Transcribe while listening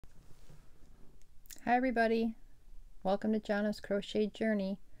Hi everybody, welcome to Jana's Crochet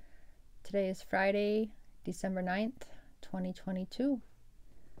Journey. Today is Friday, December 9th, 2022.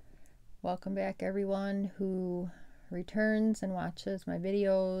 Welcome back everyone who returns and watches my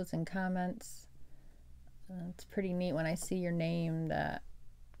videos and comments. It's pretty neat when I see your name that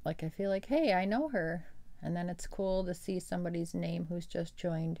I feel like, hey, I know her. And then it's cool to see somebody's name who's just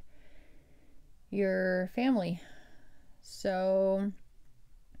joined your family. So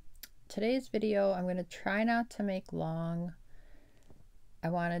today's video, I'm going to try not to make long. I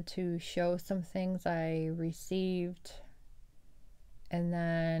wanted to show some things I received and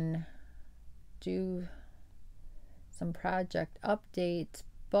then do some project updates,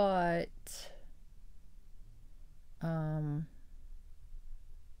 but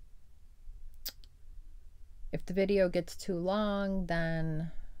if the video gets too long, then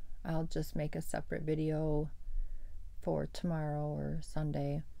I'll just make a separate video for tomorrow or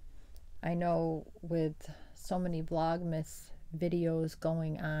Sunday. I know with so many Vlogmas videos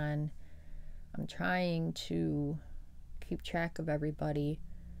going on, I'm trying to keep track of everybody.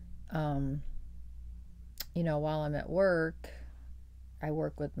 You know, while I'm at work, I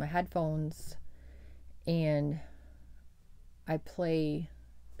work with my headphones and I play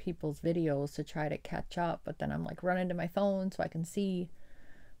people's videos to try to catch up, but then I'm like running to my phone so I can see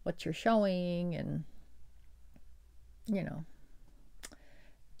what you're showing and, you know,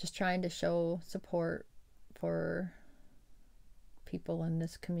 just trying to show support for people in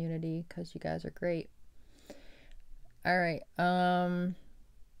this community because you guys are great. All right,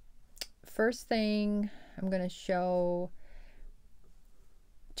 first thing I'm going to show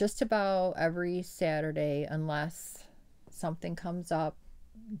just about every Saturday, unless something comes up,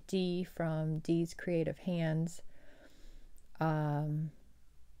 Dee from Dee's Creative Hands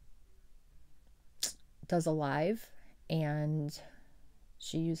does a live, and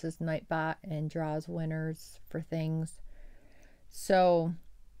she uses Nightbot and draws winners for things. So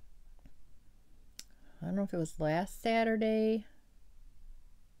I don't know if it was last Saturday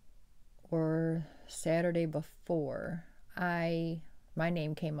or Saturday before, my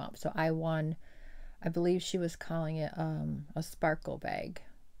name came up, so I won. I believe she was calling it a sparkle bag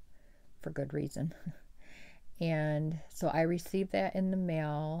for good reason. And so I received that in the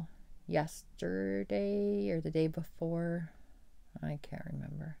mail yesterday or the day before, I can't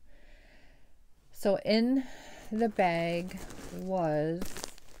remember. So in the bag was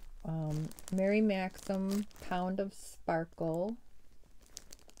Mary Maxim pound of sparkle.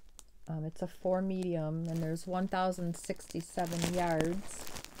 It's a 4 medium and there's 1,067 yards.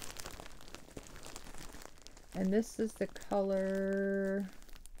 And this is the color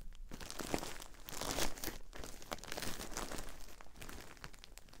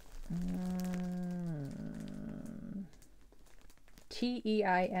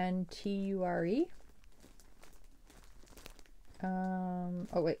Teinture.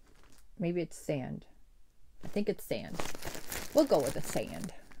 Oh wait, maybe it's sand. I think it's sand. We'll go with the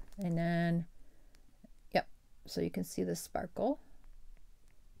sand. And then, yep, so you can see the sparkle.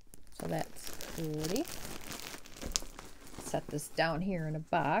 So that's pretty. Set this down here in a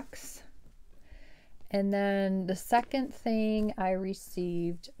box. And then the second thing I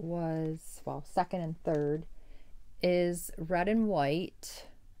received was, well, second and third, is red and white.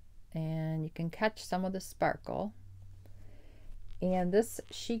 And you can catch some of the sparkle. And this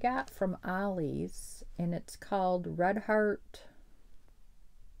she got from Ollie's, and it's called Red Heart.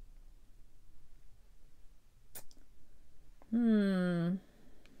 I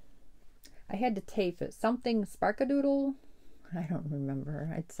had to tape it. Something Sparkadoodle? I don't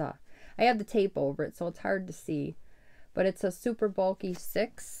remember. It's I have the tape over it, so it's hard to see. But it's a super bulky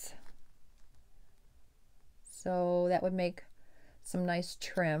 6. So that would make some nice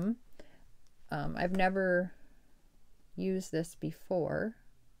trim. I've never used this before.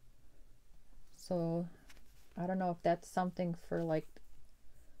 So I don't know if that's something for like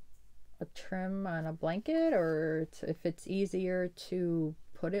a trim on a blanket, or if it's easier to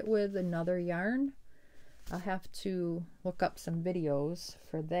put it with another yarn. I'll have to look up some videos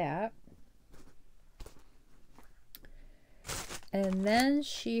for that. And then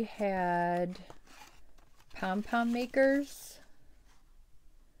she had pom-pom makers.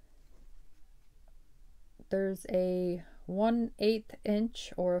 There's a 1/8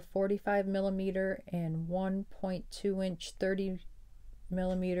 inch or a 45 millimeter and 1.2 inch 30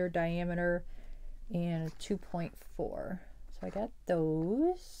 millimeter diameter and a 2.4. So I got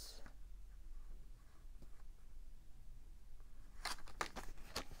those.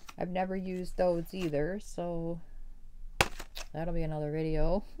 I've never used those either, so that'll be another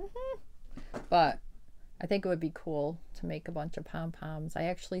video. But I think it would be cool to make a bunch of pom-poms. I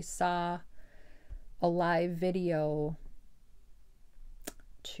actually saw a live video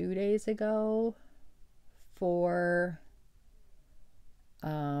 2 days ago for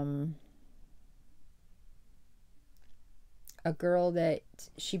a girl that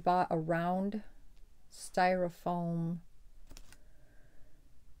she bought a round styrofoam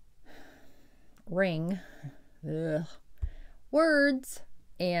ring. Ugh. Words.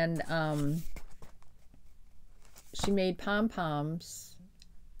 And she made pom-poms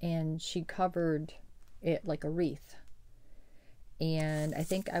and she covered it like a wreath. And I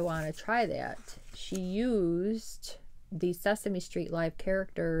think I want to try that. She used the Sesame Street live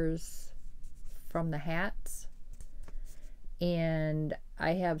characters from the hats. And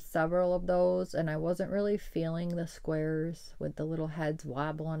I have several of those, and I wasn't really feeling the squares with the little heads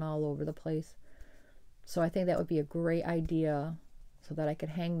wobbling all over the place. So I think that would be a great idea so that I could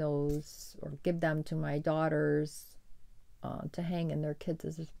hang those or give them to my daughters to hang in their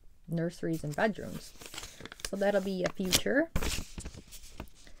kids' nurseries and bedrooms. So that'll be a future.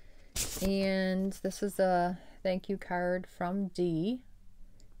 And this is a thank you card from Dee,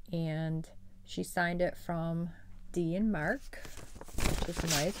 and she signed it from Dee and Mark, which is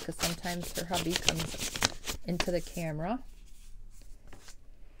nice because sometimes her hubby comes into the camera.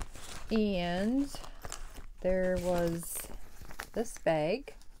 And there was this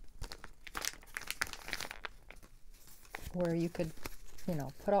bag where you could, you know,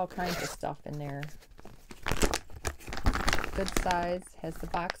 put all kinds of stuff in there. Good size, has the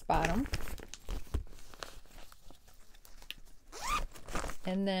box bottom.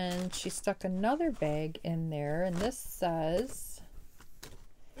 And then she stuck another bag in there, and this says,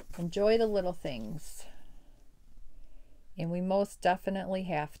 enjoy the little things. And we most definitely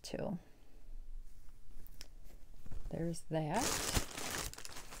have to. There's that.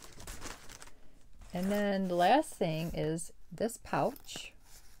 And then the last thing is this pouch,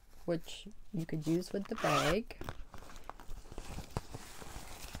 which you could use with the bag.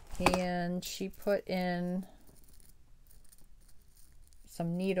 And she put in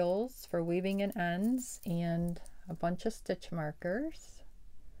some needles for weaving in ends and a bunch of stitch markers.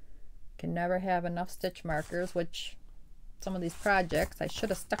 Can never have enough stitch markers, which some of these projects I should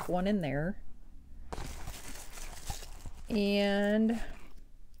have stuck one in there. And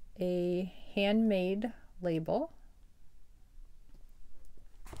a handmade label.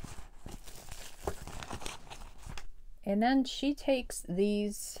 And then she takes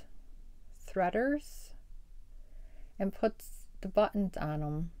these threaders and puts the buttons on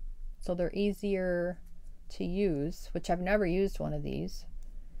them so they're easier to use, which I've never used one of these.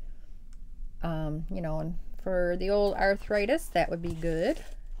 You know, and for the old arthritis, that would be good.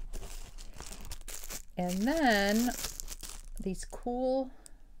 And then these cool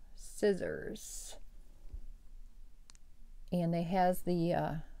scissors, and they has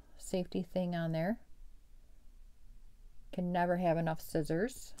the safety thing on there. Can never have enough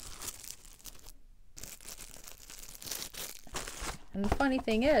scissors. And the funny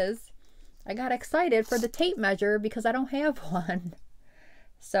thing is, I got excited for the tape measure because I don't have one.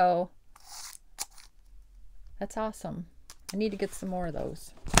 So that's awesome. I need to get some more of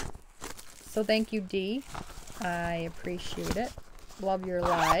those. So thank you, Dee. I appreciate it. Love your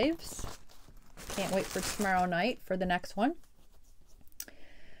lives. Can't wait for tomorrow night for the next one.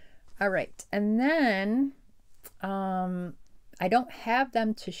 All right. And then I don't have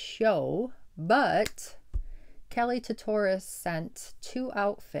them to show, but Kelly Tutoris sent 2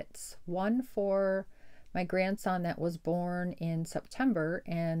 outfits. One for my grandson that was born in September,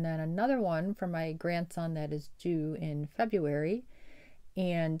 and then another one for my grandson that is due in February.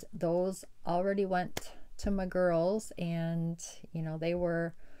 And those already went to my girls, and you know, they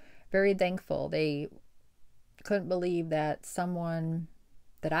were very thankful. They couldn't believe that someone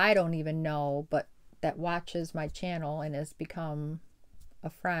that I don't even know, but that watches my channel and has become a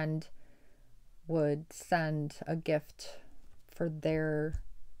friend, would send a gift for their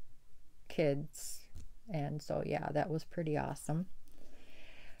kids. And so yeah, that was pretty awesome.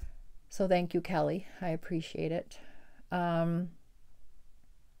 So thank you, Kelly. I appreciate it. The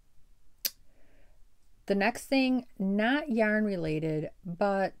next thing, not yarn related,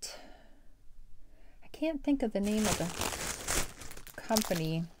 but I can't think of the name of the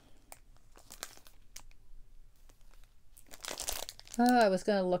company. Oh, I was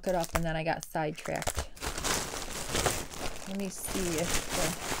going to look it up and then I got sidetracked. Let me see if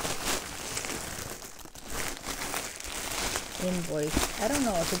the invoice, I don't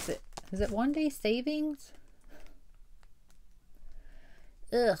know if is it One Day Savings?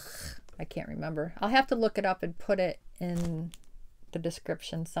 Ugh, I can't remember. I'll have to look it up and put it in the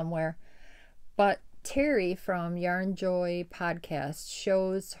description somewhere. But Terry from Yarn Joy podcast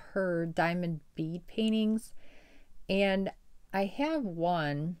shows her diamond bead paintings, and I have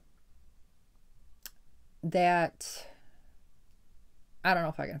one that I don't know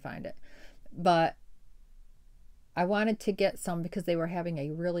if I can find it, but I wanted to get some because they were having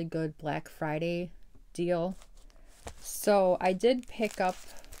a really good Black Friday deal. So I did pick up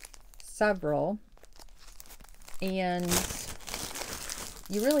several, and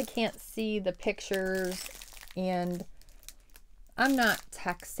you really can't see the pictures, and I'm not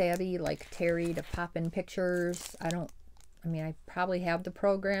tech savvy like Terry to pop in pictures. I mean, I probably have the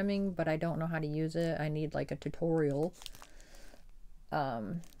programming, but I don't know how to use it. I need like a tutorial.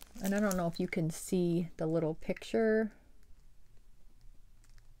 And I don't know if you can see the little picture,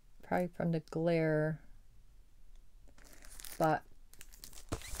 probably from the glare, but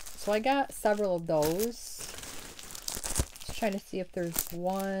so I got several of those. Just trying to see if there's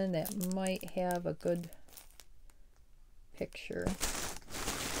one that might have a good picture.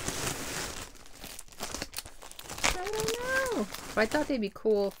 I don't know. But I thought they'd be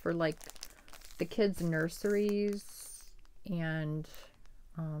cool for like the kids' nurseries and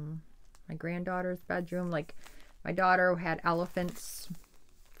my granddaughter's bedroom. Like my daughter had elephants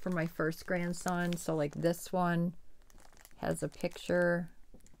for my first grandson, so like this one has a picture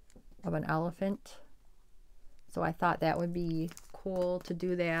of an elephant, so I thought that would be cool to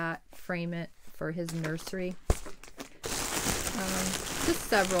do that, frame it for his nursery. Just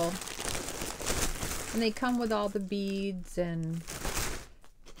several, and they come with all the beads. And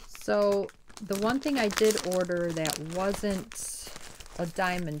so the one thing I did order that wasn't a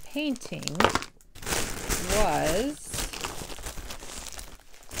diamond painting was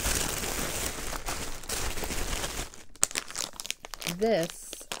this.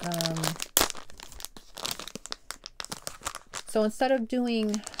 So instead of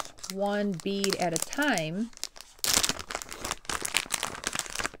doing one bead at a time,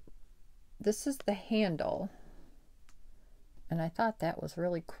 this is the handle, and I thought that was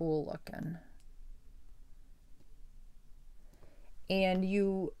really cool looking. And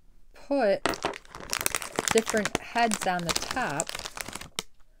you put different heads on the top.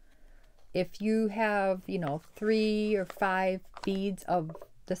 If you have, 3 or 5 beads of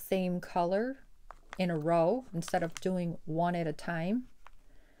the same color in a row, instead of doing one at a time,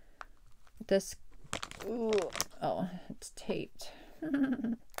 this, oh, it's taped.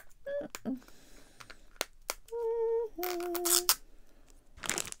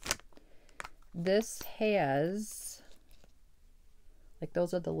 This has, like,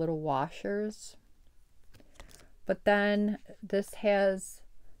 those are the little washers, but then this has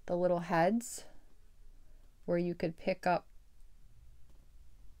the little heads where you could pick up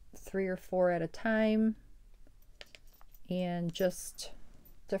 3 or 4 at a time, and just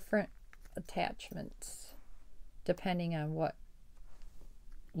different attachments depending on what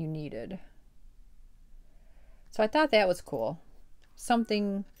you needed. So I thought that was cool.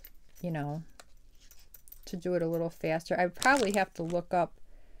 Something, to do it a little faster. I probably have to look up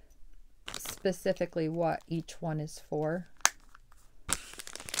specifically what each one is for.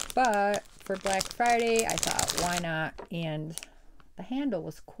 But for Black Friday, I thought, why not? And the handle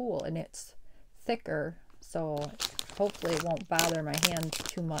was cool, and it's thicker, so hopefully it won't bother my hands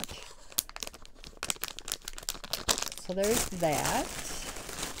too much. So there's that.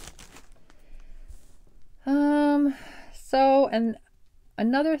 And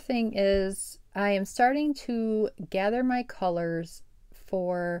another thing is I am starting to gather my colors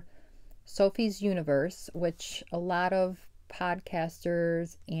for Sophie's Universe, which a lot of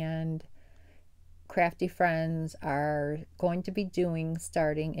podcasters and crafty friends are going to be doing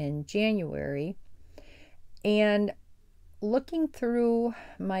starting in January. And looking through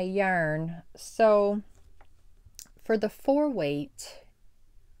my yarn, so for the 4-weight,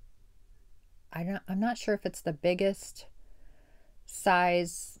 I'm not sure if it's the biggest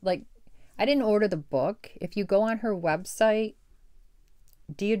size. Like, I didn't order the book. If you go on her website,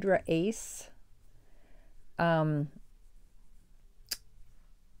 Deirdre Ace,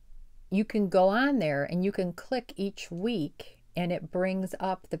 you can go on there and you can click each week and it brings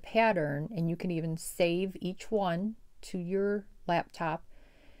up the pattern, and you can even save each one to your laptop,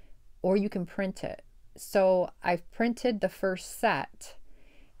 or you can print it. So I've printed the first set,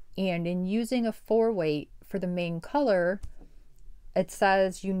 and in using a 4-weight for the main color, it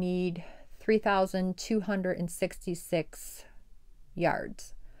says you need 3,266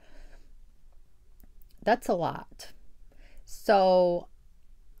 yards. That's a lot. So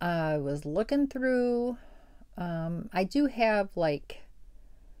I was looking through, I do have like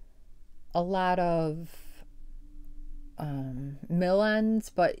a lot of mill ends,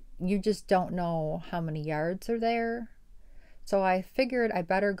 but you just don't know how many yards are there. So I figured I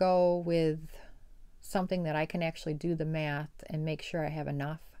better go with something that I can actually do the math and make sure I have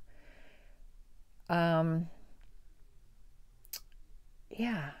enough. Yeah,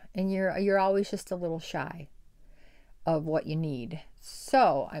 and you're always just a little shy of what you need.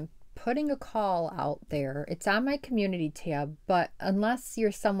 So I'm putting a call out there. It's on my community tab, but unless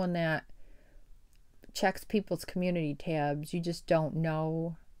you're someone that checks people's community tabs, you just don't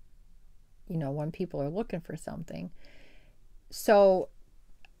know, when people are looking for something. So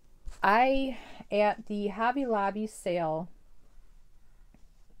at the Hobby Lobby sale,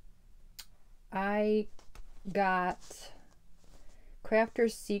 I got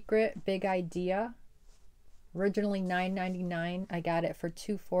Crafter's Secret Big Idea. Originally $9.99. I got it for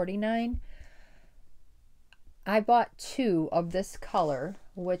 $2.49. I bought 2 of this color,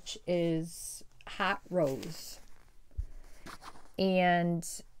 which is Hot Rose. And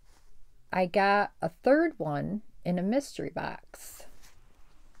I got a third one in a mystery box.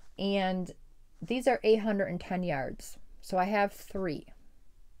 And these are 810 yards. So I have 3,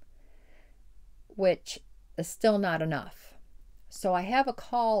 which is still not enough. So I have a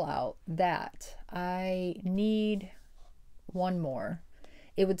call out that I need 1 more.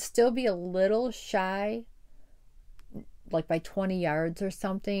 It would still be a little shy, like by 20 yards or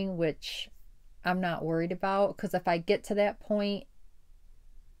something, which I'm not worried about, because if I get to that point,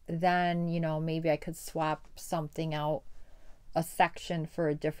 then, maybe I could swap something out, a section for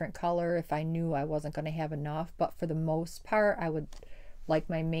a different color if I knew I wasn't going to have enough. But for the most part, I would like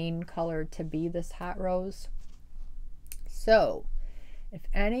my main color to be this Hot Rose. So if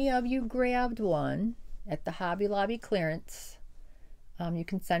any of you grabbed one at the Hobby Lobby clearance, you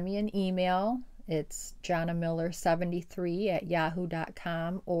can send me an email. It's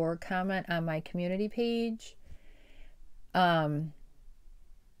JonnaMiller73@yahoo.com, or comment on my community page. And,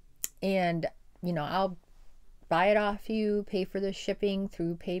 I'll buy it off you, pay for the shipping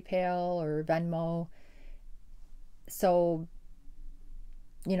through PayPal or Venmo. So,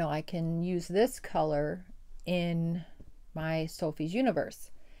 I can use this color in my Sophie's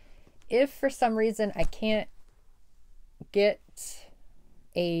Universe. If for some reason I can't get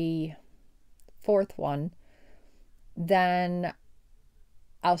a 4th one, then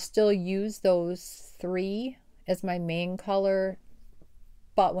I'll still use those 3 as my main color.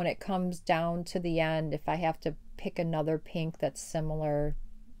 But when it comes down to the end, if I have to pick another pink that's similar,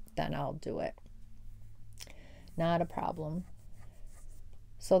 then I'll do it. Not a problem.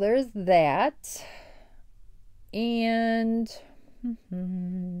 So there's that. And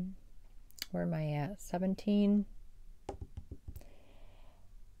where am I at? 17.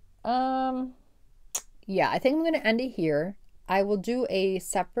 Yeah, I think I'm going to end it here. I will do a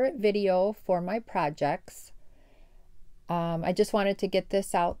separate video for my projects. I just wanted to get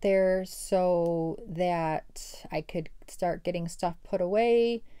this out there so that I could start getting stuff put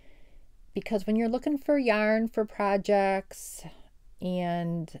away, because when you're looking for yarn for projects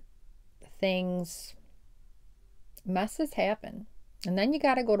and things, messes happen, and then you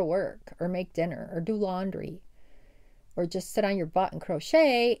got to go to work or make dinner or do laundry or just sit on your butt and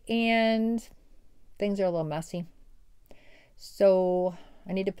crochet, and things are a little messy. So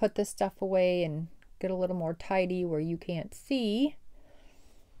I need to put this stuff away and get a little more tidy where you can't see,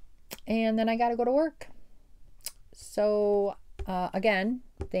 and then I got to go to work. So again,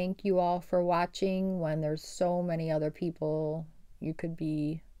 thank you all for watching when there's so many other people you could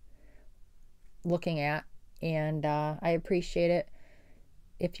be looking at, and I appreciate it.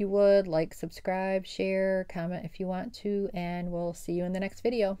 If you would, like, subscribe, share, comment if you want to, and we'll see you in the next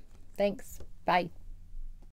video. Thanks. Bye.